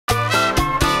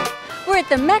at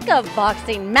the Mecca of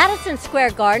Boxing, Madison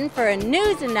Square Garden, for a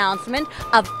news announcement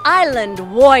of Island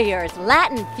Warriors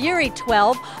Latin Fury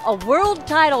 12, a world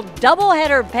title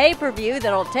doubleheader pay-per-view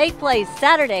that'll take place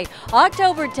Saturday,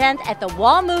 October 10th at the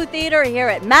WaMu Theater here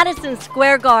at Madison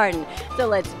Square Garden. So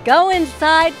let's go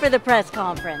inside for the press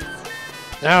conference.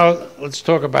 Now, let's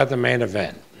talk about the main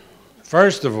event.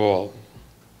 First of all,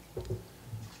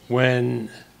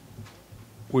 when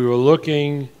we were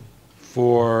looking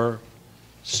for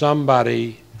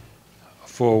somebody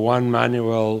for Juan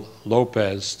Manuel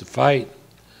Lopez to fight,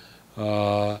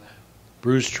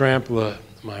 Bruce Trampler,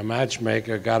 my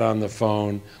matchmaker, got on the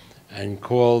phone and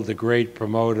called the great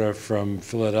promoter from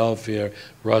Philadelphia,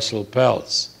 Russell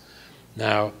Peltz.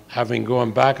 Now, having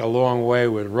gone back a long way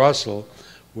with Russell,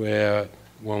 where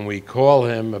when we call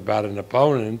him about an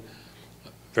opponent,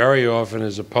 very often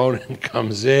his opponent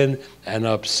comes in and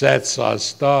upsets our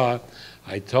star.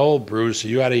 I told Bruce, are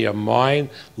you out of your mind?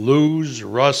 Lose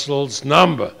Russell's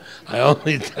number. I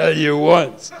only tell you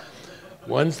once.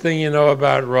 One thing you know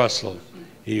about Russell,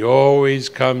 he always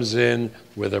comes in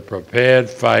with a prepared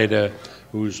fighter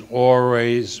who's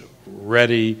always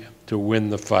ready to win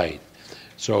the fight.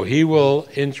 So he will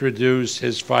introduce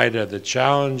his fighter, the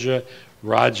challenger,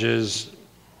 Rogers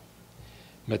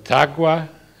Mtagwa.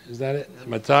 Is that it?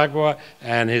 Mtagwa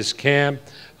and his camp.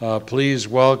 Please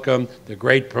welcome the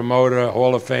great promoter,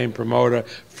 Hall of Fame promoter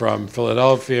from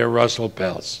Philadelphia, Russell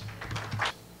Peltz.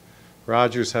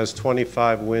 Rogers has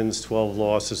 25 wins, 12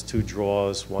 losses, 2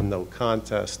 draws, 1 no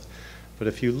contest. But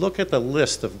if you look at the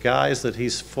list of guys that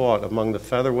he's fought among the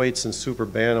featherweights and super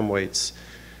bantamweights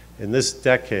in this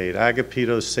decade,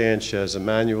 Agapito Sanchez,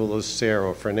 Emmanuel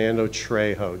Lucero, Fernando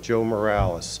Trejo, Joe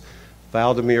Morales,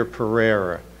 Valdemir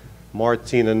Pereira,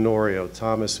 Martin Honorio,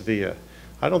 Thomas Villa.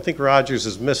 I don't think Rogers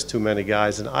has missed too many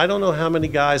guys, and I don't know how many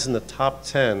guys in the top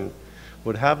 10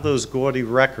 would have those gaudy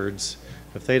records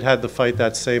if they'd had to fight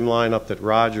that same lineup that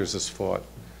Rogers has fought.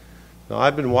 Now,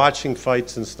 I've been watching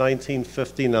fights since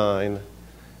 1959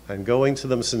 and going to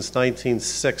them since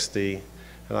 1960,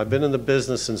 and I've been in the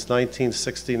business since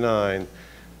 1969,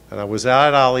 and I was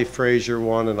at Ali Frazier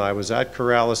one, and I was at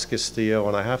Corrales Castillo,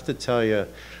 and I have to tell you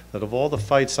that of all the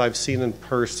fights I've seen in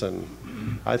person,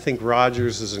 I think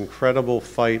Rogers' incredible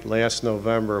fight last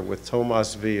November with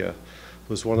Tomas Villa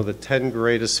was one of the 10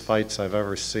 greatest fights I've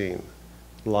ever seen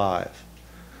live.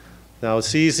 Now,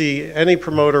 it's easy. Any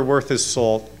promoter worth his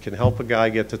salt can help a guy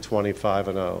get to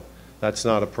 25-0. That's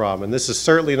not a problem. And this is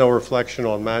certainly no reflection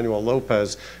on Manuel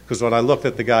Lopez, because when I looked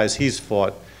at the guys he's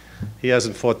fought, he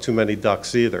hasn't fought too many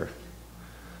ducks either.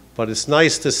 But it's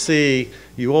nice to see.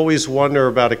 You always wonder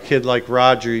about a kid like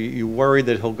Roger. You worry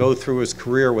that he'll go through his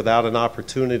career without an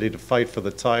opportunity to fight for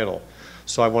the title.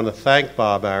 So I want to thank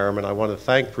Bob Arum and I want to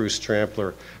thank Bruce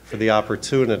Trampler for the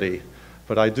opportunity.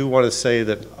 But I do want to say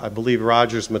that I believe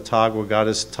Rogers Mtagwa got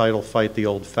his title fight the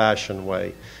old-fashioned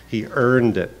way. He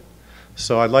earned it.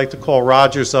 So I'd like to call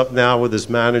Rogers up now with his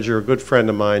manager, a good friend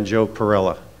of mine, Joe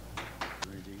Perella.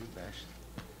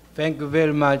 Thank you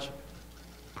very much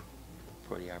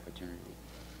for the opportunity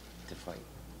to fight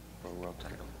for a world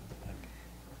title.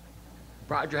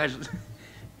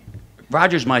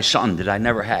 Roger's my son that I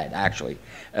never had, actually.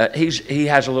 He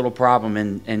has a little problem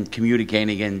in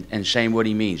communicating and saying what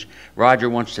he means. Roger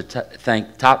wants to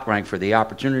thank Top Rank for the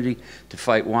opportunity to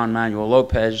fight Juan Manuel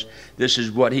Lopez. This is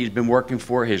what he's been working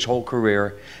for his whole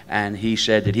career, and he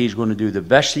said that he's going to do the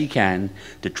best he can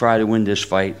to try to win this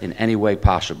fight in any way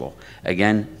possible.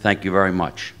 Again, thank you very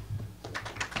much.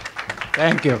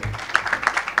 Thank you.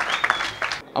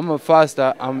 I'm a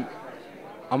faster,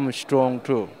 I'm strong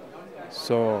too.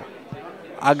 So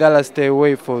I gotta stay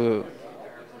away for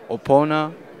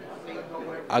opponent.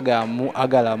 I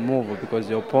gotta move because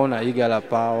the opponent, he got a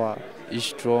power, he's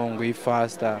strong, he's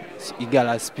faster, he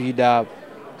gotta speed up.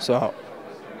 So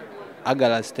I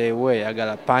gotta stay away. I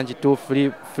gotta punch 2,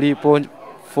 3 punch,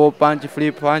 4 punch,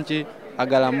 3 punch, I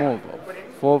gotta move.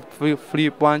 4 3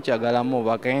 punch, I gotta move.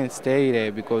 I can't stay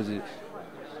there because the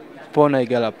opponent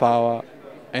got a power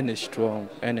and is strong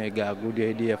and he got a good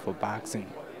idea for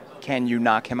boxing. Can you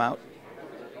knock him out?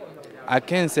 I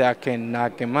can't say I can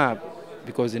knock him out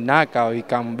because the knockout, he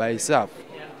come by himself.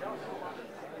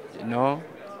 You know?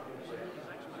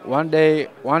 One day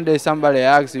somebody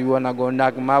asks you wanna go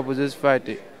knock him out with this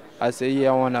fight. I say,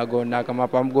 yeah, I wanna go knock him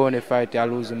up. I'm going to fight, I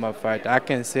lose my fight. I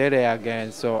can say that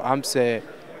again. So I'm saying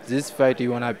this fight,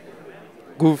 you want a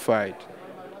good fight.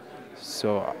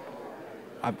 So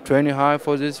I'm training hard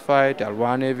for this fight. I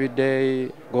run every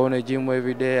day, go to the gym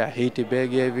every day, I hit the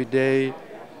bag every day.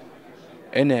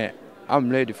 And I'm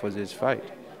ready for this fight.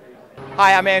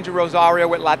 Hi, I'm Andrew Rosario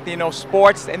with Latino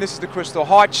Sports, and this is the Kristal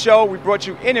Hart Show. We brought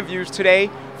you interviews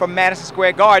today from Madison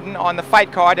Square Garden on the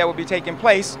fight card that will be taking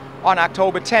place on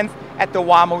October 10th at the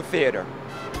WaMu Theater.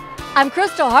 I'm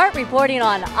Kristal Hart reporting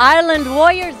on Island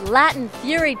Warriors Latin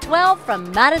Fury 12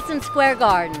 from Madison Square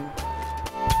Garden.